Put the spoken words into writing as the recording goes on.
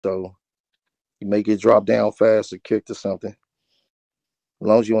So you may get dropped down fast or kicked or something. As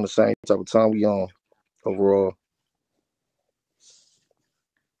long as you're on the same type of time we on overall.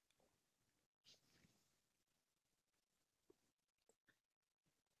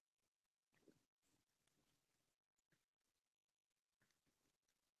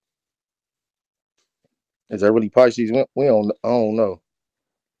 Is that really Pisces? We don't. I don't know.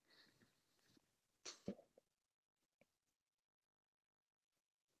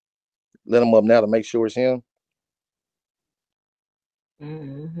 Let him up now to make sure it's him.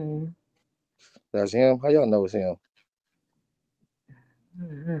 That's him. How y'all know it's him? They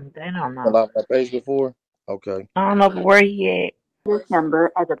don't Been know. off that page before. Okay. I don't know where he at. This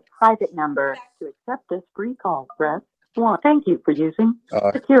number as a private number. To accept this free call, press 1. Thank you for using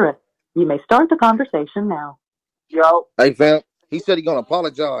Securus. You may start the conversation now. Yo. Hey, fam. He said he gonna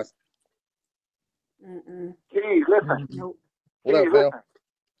apologize. Keys, listen. What up, fam? Listen.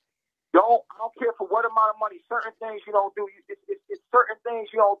 I don't care for what amount of money. Certain things you don't do. It's certain things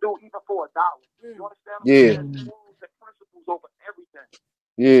you don't do even for $1. You understand? Yeah. Rules and principles over everything.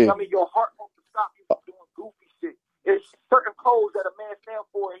 Yeah. I mean, your heart won't stop you from doing goofy shit. It's certain codes that a man stand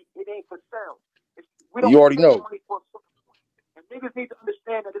for. It ain't for sale. We don't You already know. money for and niggas need to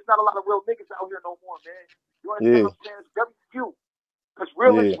understand that there's not a lot of real niggas out here no more, man. You understand what I'm saying? It's very few. Because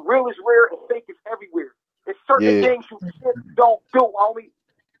real is rare and fake is everywhere. It's certain things you just don't do, homie.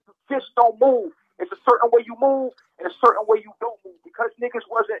 You just don't move. It's a certain way you move and a certain way you don't move. Because niggas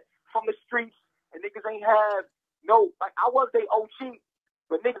wasn't from the streets and niggas ain't have like I was they OG,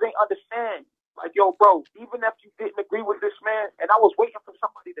 but niggas ain't understand. Like, yo, bro, even if you didn't agree with this man, and I was waiting for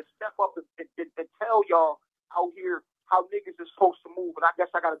somebody to step up and tell y'all out here how niggas is supposed to move, and I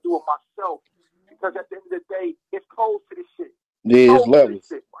guess I got to do it myself because at the end of the day, it's cold to this shit. Yeah, it's levels.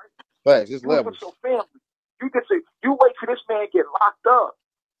 Shit, right? Facts, it's levels. With your family, you wait till this man get locked up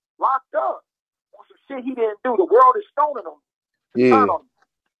on some shit he didn't do. The world is stoning him. Turn on him.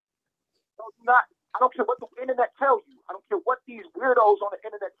 So I don't care what the internet tells you. I don't care what these weirdos on the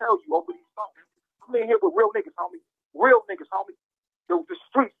internet tell you over these phones. I'm in here with real niggas, homie. Real niggas, homie. The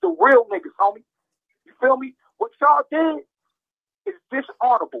streets, the real niggas, homie. You feel me? What y'all did is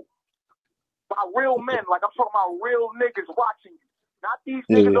dishonorable by real men. Like, I'm talking about real niggas watching you. Not these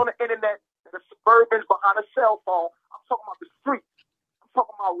niggas on the internet that are suburbans behind a cell phone. I'm talking about the streets. I'm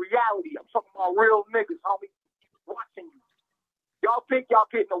talking about reality. I'm talking about real niggas, homie, watching you. Y'all think y'all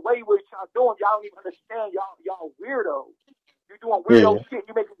getting away with what y'all doing. Y'all don't even understand. Y'all weirdos. You doing weirdo shit.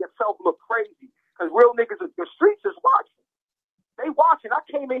 You making yourself look crazy. Because real niggas, the streets is watching. They watching. I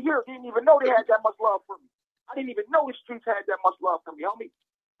came in here, didn't even know they had that much love for me. I didn't even know the streets had that much love for me, homie.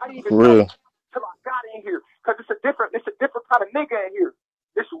 I didn't even know till I got in here. Because it's a different kind of nigga in here.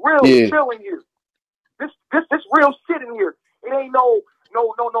 It's real chill in here. This real shit in here. It ain't no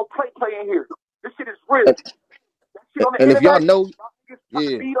play in here. This shit is real. That shit on the and internet, if y'all know,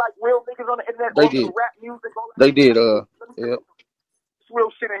 be like real niggas on the internet. They did. Rap music. They did. It's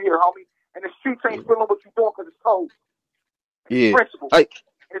real shit in here, homie. And the streets ain't feeling what you doing because it's cold. It's principle.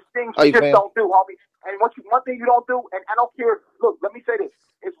 It's things you just don't do, homie. And one thing you don't do, and I don't care. Look, let me say this: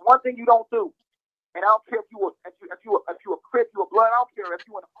 it's one thing you don't do, and I don't care if you a Crip, you a Blood. I don't care if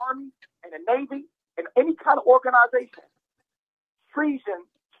you in the Army, and the Navy, and any kind of organization. Treason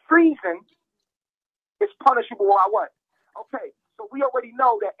is punishable by what? Okay, so we already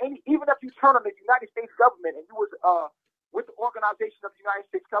know that even if you turn on the United States government and you was with the organization of the United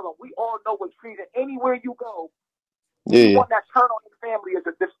States government, we all know what treason. Anywhere you go. Anyone that turn on your family is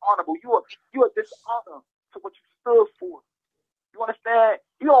a dishonorable. You are dishonor to what you stood for. You understand?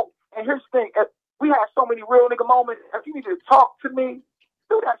 And here's the thing. We had so many real nigga moments. If you need to talk to me,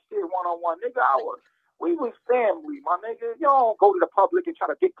 do that shit one-on-one, nigga. We was family, my nigga. You don't go to the public and try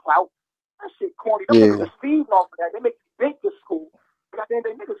to get clout. That shit corny. Them niggas are feeding off of that. They make you think it's cool. But at the end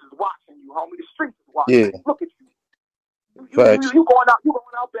of the day, niggas is watching you, homie. The streets is watching you. Look at you. You going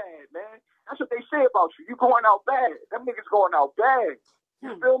out bad, man. That's what they say about you. You going out bad. Them niggas going out bad.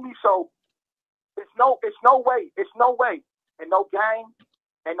 You feel me? So it's no way. And no gang,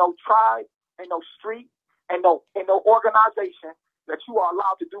 and no tribe, and no street, and no organization that you are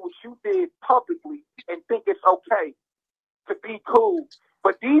allowed to do what you did publicly and think it's okay to be cool.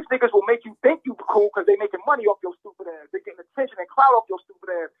 But these niggas will make you think you cool because they making money off your stupid ass. They're getting attention and clout off your stupid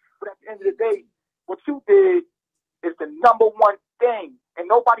ass. But at the end of the day, what you did is the number one thing. And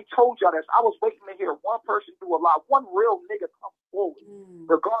nobody told y'all this. I was waiting to hear one person do a lot, one real nigga come forward,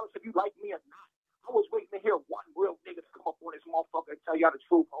 regardless if you like me or not. I was waiting to hear one real nigga come up on this motherfucker and tell y'all the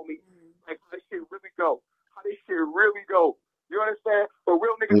truth, homie. Like, how this shit really go. How this shit really go. You understand? But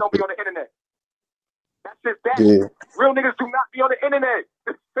real niggas don't be on the internet. That's just that. Yeah. Real niggas do not be on the internet.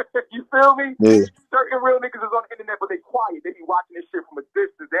 You feel me? Yeah. Certain real niggas is on the internet, but they quiet. They be watching this shit from a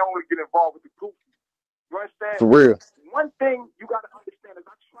distance. They don't really get involved with the goofy. You understand? For real. One thing you gotta understand is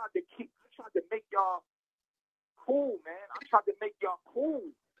I tried to make y'all cool, man. I tried to make y'all cool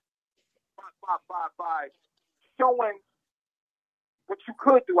by showing what you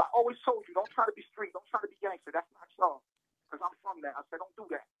could do. I always told you, don't try to be street, don't try to be gangster. That's not y'all. Because I'm from that. I said, don't do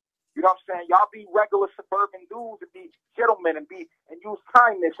that. You know what I'm saying? Y'all be regular suburban dudes and be gentlemen and use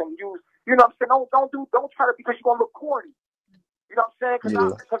kindness and use, you know what I'm saying? Don't try to, because you're gonna look corny. You know what I'm saying?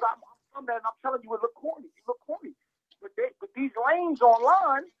 Because I'm from that and I'm telling you, it look corny. You look corny. But these lanes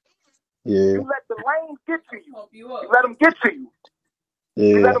online, you let the lanes get to you. You let them get to you.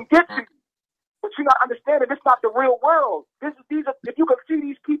 You let them get to you. But you're not understanding, it's not the real world. If you could see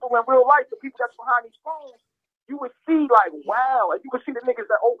these people in real life, the people that's behind these phones, you would see like, wow. And you would see the niggas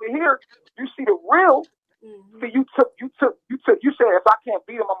that over here, you see the real. Mm-hmm. See, you said, if I can't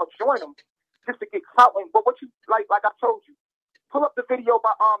beat them, I'm gonna join them just to get clout. But what you like I told you, pull up the video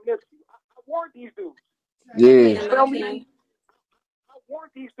by Nipsey. I warned these dudes. Yeah. You feel me? I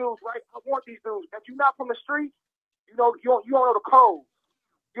warned these dudes, right? I warned these dudes. If you're not from the streets, you don't know the codes.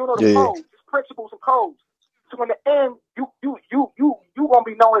 You don't know the codes, it's principles and codes. So in the end, you gonna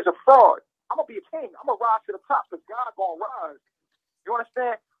be known as a fraud. I'm gonna be a king. I'm gonna rise to the top because God gonna rise. You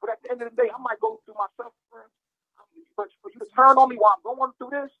understand? But at the end of the day, I might go through my suffering. But for you to turn on me while I'm going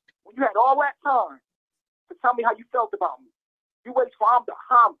through this, when you had all that time to tell me how you felt about me, you wait for I'm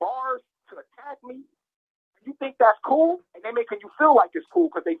behind bars to attack me. You think that's cool, and they making you feel like it's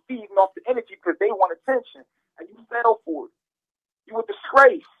cool because they feeding off the energy because they want attention, and you fell for it. You were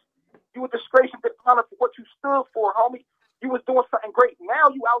disgrace. You were disgrace and dishonor for what you stood for, homie. You was doing something great. Now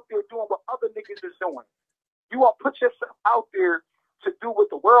you out there doing what other niggas is doing. You won't put yourself out there to do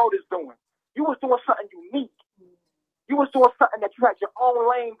what the world is doing. You was doing something unique. You was doing something that you had your own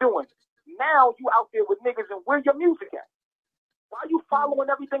lane doing. Now you out there with niggas and where your music at? Why you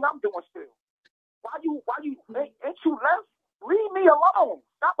following everything I'm doing still? Why you ain't you left? Leave me alone.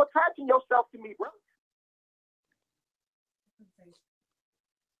 Stop attaching yourself to me, bro.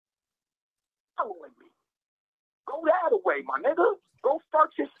 Following me. Go that way, my nigga. Go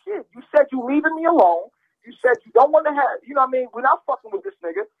start your shit. You said you leaving me alone. You said you don't want to have, you know what I mean? We're not fucking with this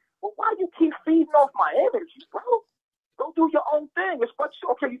nigga. But why you keep feeding off my energy, bro? Go do your own thing. It's what you,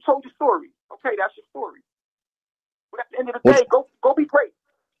 okay, you told your story. Okay, that's your story. But at the end of the day, go be great.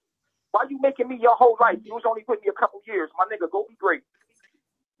 Why you making me your whole life? You was only with me a couple years. My nigga, go be great.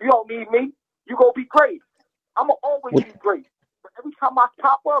 You don't need me. You go be great. I'm going to always be great. But every time I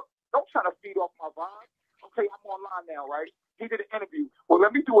pop up, don't try to feed off my vibe. Okay, I'm online now, right? He did an interview. Well,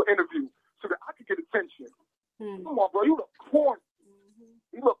 let me do an interview so that I can get attention. Come on, bro. You look corny.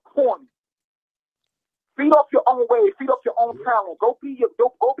 You look corny. Feed off your own way. Feed off your own talent. Go be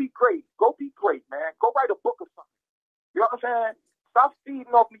great. Go be great, man. Go write a book or something. You know what I'm saying? Stop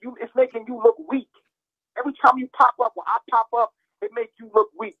feeding off me. It's making you look weak. Every time you pop up, when I pop up, it makes you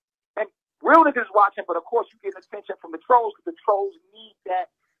look weak. And real niggas watching, but of course you get attention from the trolls because the trolls need that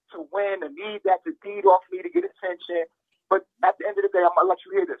to win and need that to feed off me to get attention. But at the end of the day, I'm going to let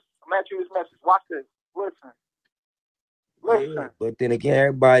you hear this. I'm going to let you this message. Watch this. Listen. Yeah, but then again,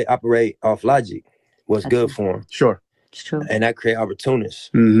 everybody operate off logic. What's good for them. Sure. It's true. And that create opportunists.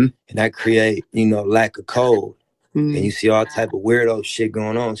 Mm-hmm. And that create, lack of code. Mm-hmm. And you see all type of weirdo shit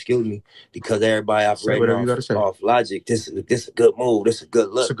going on, because everybody operating off logic. This is a good move. This is a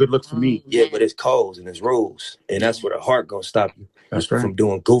good look. It's a good look for me. Yeah, but it's codes and it's rules. And that's where the heart gonna stop you. That's right. From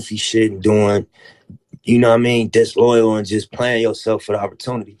doing goofy shit and doing, disloyal and just playing yourself for the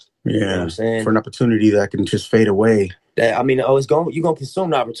opportunity. Yeah. You know what I'm saying? For an opportunity that can just fade away. You're gonna consume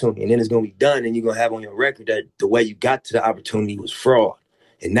the opportunity, and then it's gonna be done, and you're gonna have on your record that the way you got to the opportunity was fraud,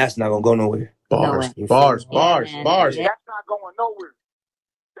 and that's not gonna go nowhere. Bars. That's not going nowhere.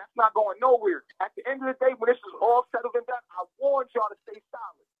 That's not going nowhere. At the end of the day, when this is all settled and done, I warned y'all to stay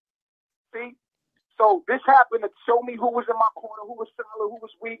solid. See? So this happened to show me who was in my corner, who was solid, who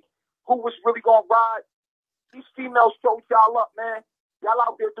was weak, who was really gonna ride. These females showed y'all up, man. Y'all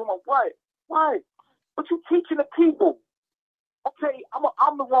out there doing what? What? But you teaching the people. Okay,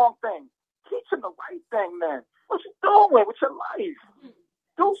 I'm the wrong thing. Teach them the right thing, man. What you doing with your life?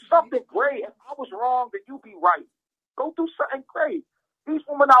 Do something great. If I was wrong, then you be right. Go do something great. These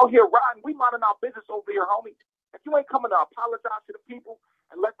women out here riding, we minding our business over here, homie. If you ain't coming to apologize to the people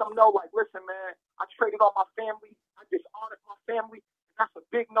and let them know, like, listen, man, I traded on my family. I dishonored my family. That's a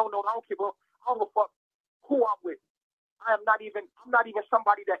big no-no. I don't give a fuck who I'm with. I'm not even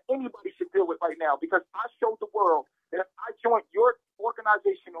somebody that anybody should deal with right now because I showed the world that if I join your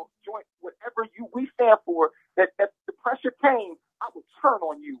organization or join whatever we stand for, that if the pressure came, I would turn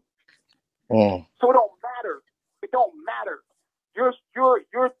on you. So it don't matter. It don't matter. You're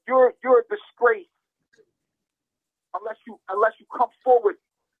a disgrace unless you come forward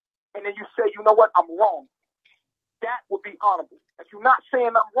and then you say, you know what, I'm wrong. That would be honorable. If you're not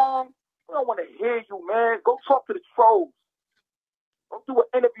saying I'm wrong, I don't want to hear you, man. Go talk to the trolls. Go do an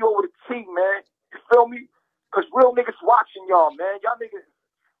interview over the tea, man. You feel me? Because real niggas watching y'all, man. Y'all niggas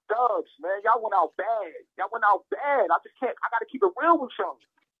dubs, man. Y'all went out bad. I just can't. I got to keep it real with y'all.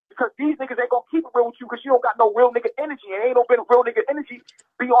 Because these niggas ain't going to keep it real with you because you don't got no real nigga energy. And ain't no been real nigga energy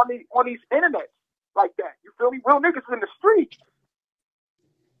be on these internet like that. You feel me? Real niggas in the street.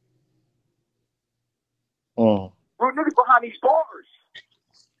 Real niggas behind these bars.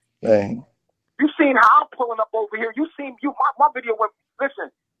 Dang. You seen how I'm pulling up over here. You seen my video went, listen,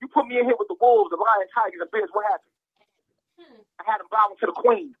 you put me in here with the wolves, the lions, tigers, and bears. What happened? I had them bowing to the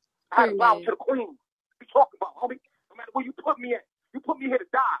queen. What you talking about, homie? No matter where you put me in, you put me here to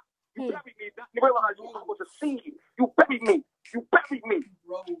die. You buried me. You realize I was a seed. You buried me. You try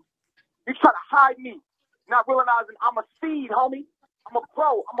to hide me, not realizing I'm a seed, homie. I'm a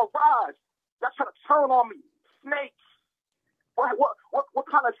grow. I'm a rise. Y'all trying to turn on me. Snakes. What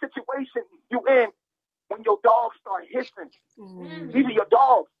kind of situation you in when your dogs start hissing? These are your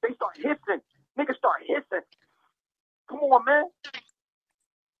dogs. They start hissing. Niggas start hissing. Come on, man.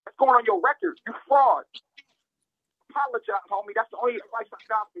 What's going on your record? You fraud. Apologize, homie. That's the only advice I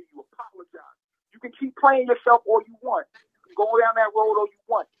got for you. Apologize. You can keep playing yourself all you want. You can go down that road all you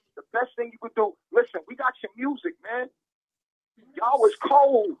want. The best thing you could do, listen, we got your music, man. Y'all was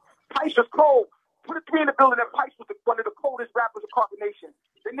cold. Pice was cold. Put a 3 in the building, and Pice was one of the coldest rappers of Carter Nation.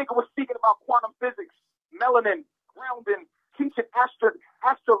 The nigga was speaking about quantum physics, melanin, grounding, teaching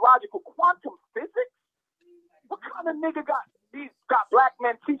astrological quantum physics. What kind of nigga got black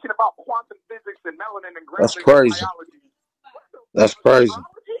men teaching about quantum physics and melanin and grounding? That's crazy. Biology? That's crazy.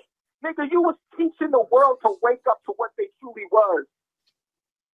 Biology? Nigga, you was teaching the world to wake up to what they truly was.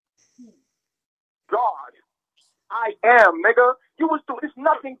 God. I am, nigga. You was doing, it's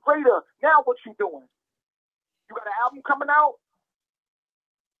nothing greater. Now what you doing? You got an album coming out?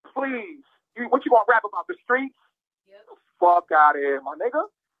 Please. What you gonna rap about? The streets? Yep. The fuck out of here, my nigga.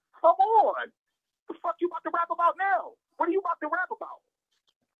 Come on. The fuck you about to rap about now? What are you about to rap about?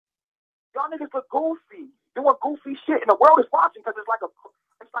 Y'all niggas look goofy. Doing goofy shit. And the world is watching because it's like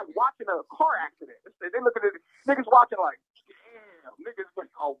watching a car accident. They look at it, niggas watching like, damn, niggas like,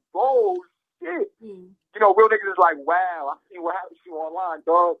 oh, bullshit. You know, real niggas is like, wow, I see what happens to you online,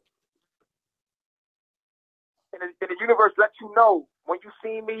 dog. And the universe lets you know when you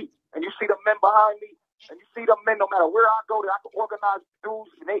see me and you see the men behind me and you see the men no matter where I go that I can organize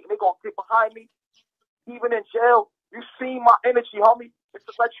dudes and they gonna get behind me. Even in jail, you see my energy, homie. It's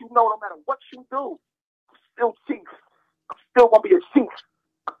to let you know no matter what you do, I'm still chief. I'm still gonna be a chief,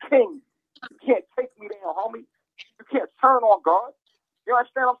 a king. You can't take me down, homie. You can't turn on God. You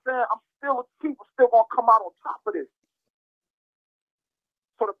understand what I'm saying? I'm still a chief. I'm still gonna come out on top of this.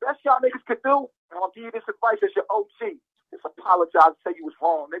 So the best y'all niggas could do, and I'll give you this advice as your OG, just apologize and say you was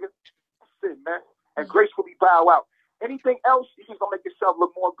wrong, nigga. That's it, man. And gracefully bow out. Anything else, you just gonna make yourself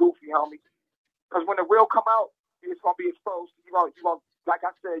look more goofy, homie. Because when the real come out, it's gonna be exposed. You gonna, like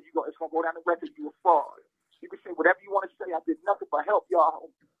I said, it's gonna go down the record. You a fraud. You can say whatever you want to say. I did nothing but help y'all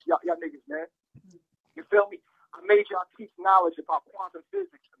niggas, man. You feel me? I made y'all teach knowledge about quantum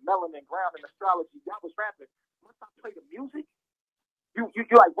physics, melanin, grounding, astrology. Y'all was rapping. Once I play the music, you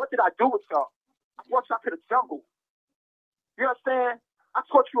like, what did I do with y'all? I brought y'all to the jungle. You understand? I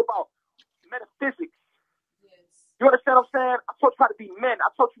taught you about metaphysics. Yes. You understand what I'm saying? I taught you how to be men.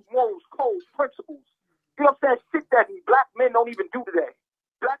 I taught you morals, codes, principles. You know what I'm saying? Shit that black men don't even do today.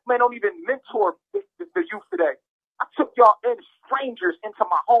 Black men don't even mentor the youth today. I took y'all in, strangers, into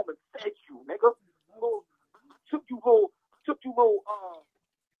my home and fed you, nigga. I took you little,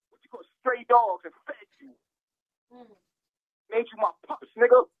 what you call stray dogs and fed you. Made you my pups,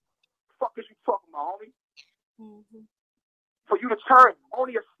 nigga. Fuck is you talking about, homie? For you to turn,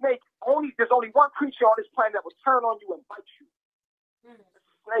 only a snake, there's only one creature on this planet that will turn on you and bite you. It's a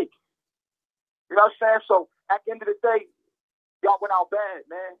snake. You know what I'm saying? So at the end of the day, y'all went out bad,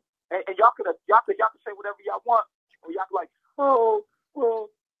 man. And y'all could say whatever y'all want. Or y'all be like, oh,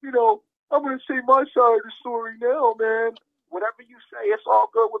 well, you know, I'm gonna say my side of the story now, man. Whatever you say, it's all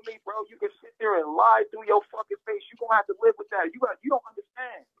good with me, bro. You can sit there and lie through your fucking face. You're gonna have to live with that. You don't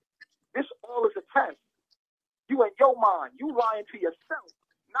understand. This all is a test. You in your mind, you lying to yourself.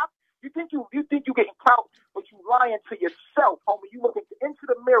 Not you think you getting clout, but you lying to yourself, homie. You looking into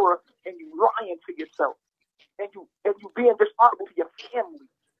the mirror and you lying to yourself. And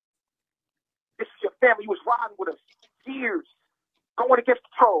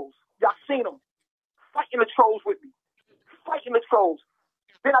Y'all seen them fighting the trolls with me. Fighting the trolls.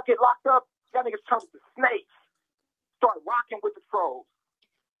 Then I get locked up. Y'all niggas turn into snakes. Start rocking with the trolls.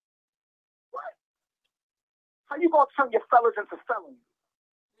 What? How you gonna turn your fellas into felons?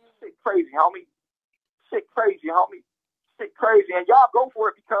 Shit crazy, homie. Shit crazy, homie. Shit crazy. And y'all go for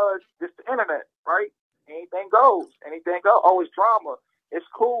it because it's the internet, right? Anything goes. Anything goes. Oh, it's drama. It's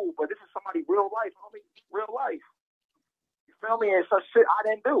cool, but this is somebody's real life, homie. Real life. You feel me? And some shit I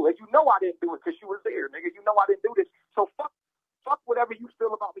didn't do. And you know I didn't do it because you was there, nigga. You know I didn't do this. So fuck whatever you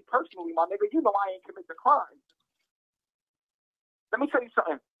feel about me personally, my nigga. You know I ain't commit the crime. Let me tell you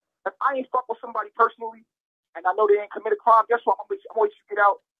something. If I ain't fuck with somebody personally, and I know they ain't commit a crime, guess what? I'm gonna let you get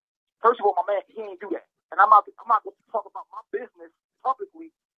out. First of all, my man, he ain't do that. And I'm not going to talk about my business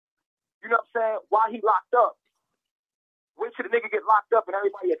publicly. You know what I'm saying? While he locked up. Wait till the nigga get locked up and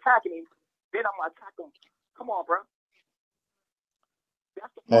everybody attacking him. Then I'm going to attack him. Come on, bro.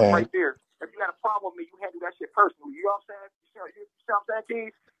 That's the point right there. If you got a problem with me, you handle that shit personally. You know what I'm saying? You see what I'm saying,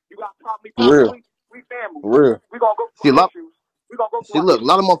 Keys? You got a problem with me personally? We family. We going to go through our issues. We going to go through our look, issues.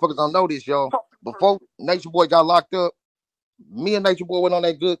 a lot of motherfuckers don't know this, y'all. Before Nature Boy got locked up, me and Nature Boy went on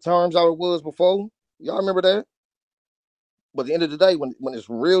that good terms how it was before. Y'all remember that? But at the end of the day, when it's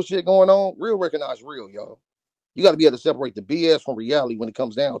real shit going on, real recognize real, y'all. You got to be able to separate the BS from reality when it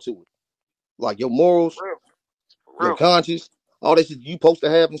comes down to it. Like your morals, your conscience, all that shit you supposed to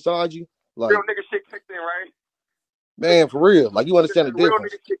have inside you. Like real nigga shit kicked in, right? Man, for real. Like you understand the difference. Real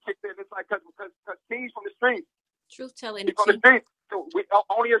nigga shit kicked in. It's like because T's from the street. Truth telling. He's from the street. So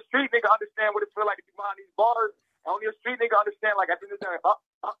only a street nigga understand what it feel like to be behind these bars. Only a street nigga understand like I think this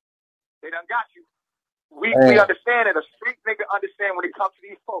they done got you. We understand it. A street nigga understand when it comes to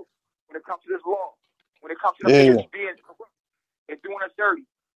these folks, when it comes to this law, when it comes to the niggas being corrupt and doing us dirty.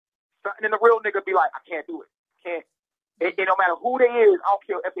 Something in the real nigga be like, I can't do it. Can't. It no matter who they is, I don't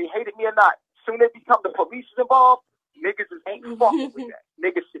care if they hated me or not. Soon as become the police is involved, niggas ain't fucking with that.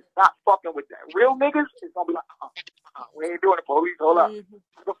 Niggas is not fucking with that. Real niggas is gonna be like, we ain't doing the police. Hold up.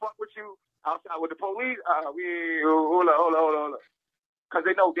 I can fuck with you outside with the police. Hold up. Because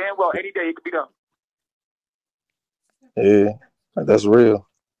they know damn well any day it could be done. Yeah, that's real.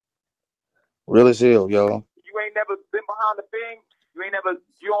 Real as hell, y'all. You ain't never been behind the thing. You ain't never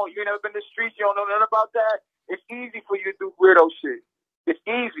been in the streets. You don't know nothing about that. It's easy for you to do weirdo shit. It's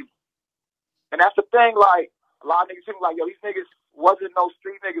easy. And that's the thing, like, a lot of niggas think like, yo, these niggas wasn't no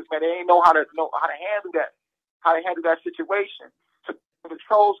street niggas, man. They ain't know how to handle that situation. So the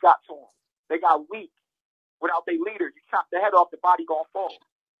trolls got to them. They got weak. Without their leader, you chop the head off, the body gonna fall.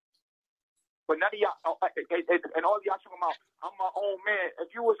 But none of y'all, and all y'all talking about, I'm my own man.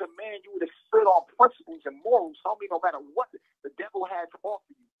 If you was a man, you would have stood on principles and morals. Homie, no matter what the devil had to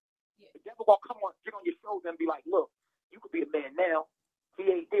offer you. The devil gonna come on, get on your shoulder and be like, look, you could be a man now.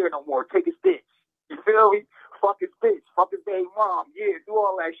 He ain't here no more. Take his bitch. You feel me? Fuck his bitch. Fuck his baby mom. Yeah, do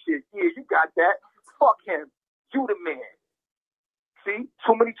all that shit. Yeah, you got that. Fuck him. You the man. See?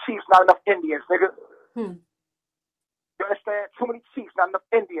 Too many chiefs, not enough Indians, nigga. You understand? Too many chiefs, not enough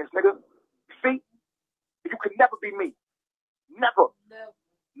Indians, nigga. See? You could never be me. Never.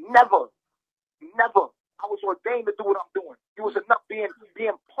 Never. Never. I was ordained to do what I'm doing. You was enough being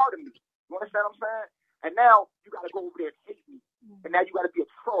part of me. You understand what I'm saying? And now you got to go over there and hate me. And now you got to be a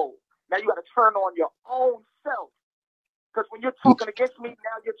troll. Now you got to turn on your own self. Because when you're talking against me,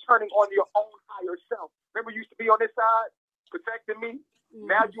 now you're turning on your own higher self. Remember you used to be on this side, protecting me?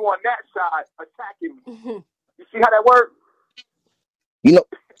 Now you on that side, attacking me. You see how that works? You know,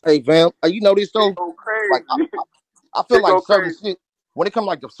 hey, fam, you know this, though? Go crazy. Like, I feel like certain shit, when it comes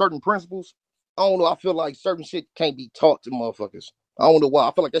like to certain principles, I don't know, I feel like certain shit can't be taught to motherfuckers. I don't know why.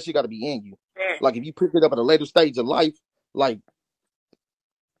 I feel like that shit got to be in you. Like, if you pick it up at a later stage of life, like,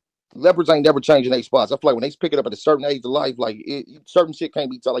 leopards ain't never changing their spots. I feel like when they pick it up at a certain age of life, like, certain shit can't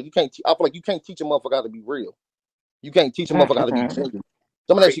be taught. Like, you can't, I feel like you can't teach a motherfucker how to be real. You can't teach a motherfucker how to be genuine.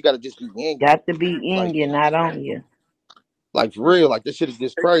 Some of that shit got to just be in you. Got to be in you, not on you. Like, for real, like, this shit is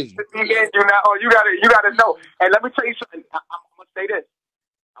just crazy. You gotta know. And let me tell you something. I'm gonna say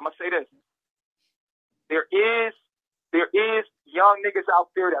this. There is young niggas out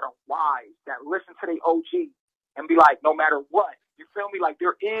there that are wise, that listen to their OG and be like, no matter what. You feel me? Like,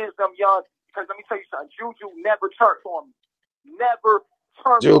 there is them young, because let me tell you something. Juju never turned on me. Never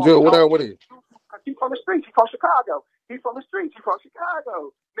turned on me. Juju, what is? He's from the streets. He's from Chicago. He's from the streets. He's from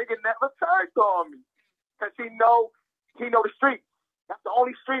Chicago. Nigga never turned on me. Because he know the street. That's the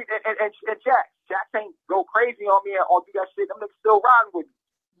only street. And Jack ain't go crazy on me and all do that shit. Them niggas still riding with me.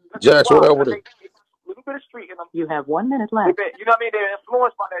 Jack, what up with it? A little bit of street in them. You have 1 minute left. You know what I mean? They're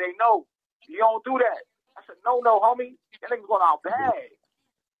influenced by that. They know. You don't do that. That's a no, homie. That nigga's going out bad.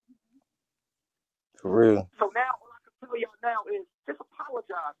 For real. So now all I can tell y'all now is just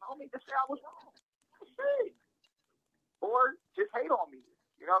apologize, homie. Just say I was wrong. That's it. Or just hate on me.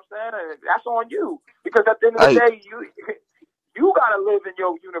 You know what I'm saying? And that's on you. Because at the end of the day, you gotta live in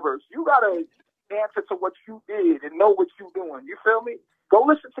your universe. You gotta answer to what you did and know what you doing. You feel me? Go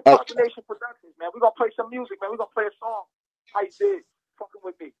listen to Combination Productions, man. We're gonna play some music, man. We're gonna play a song. How you did fucking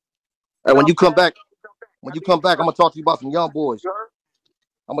with me. And when you come back, I'm gonna talk to you about some young boys.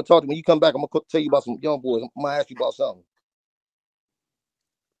 I'm gonna talk to you when you come back. I'm gonna tell you about some young boys. I'm gonna ask you about something.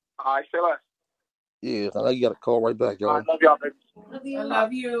 All right, say less. Yeah, I know you got to call right back, y'all. I love y'all, baby. I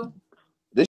love you.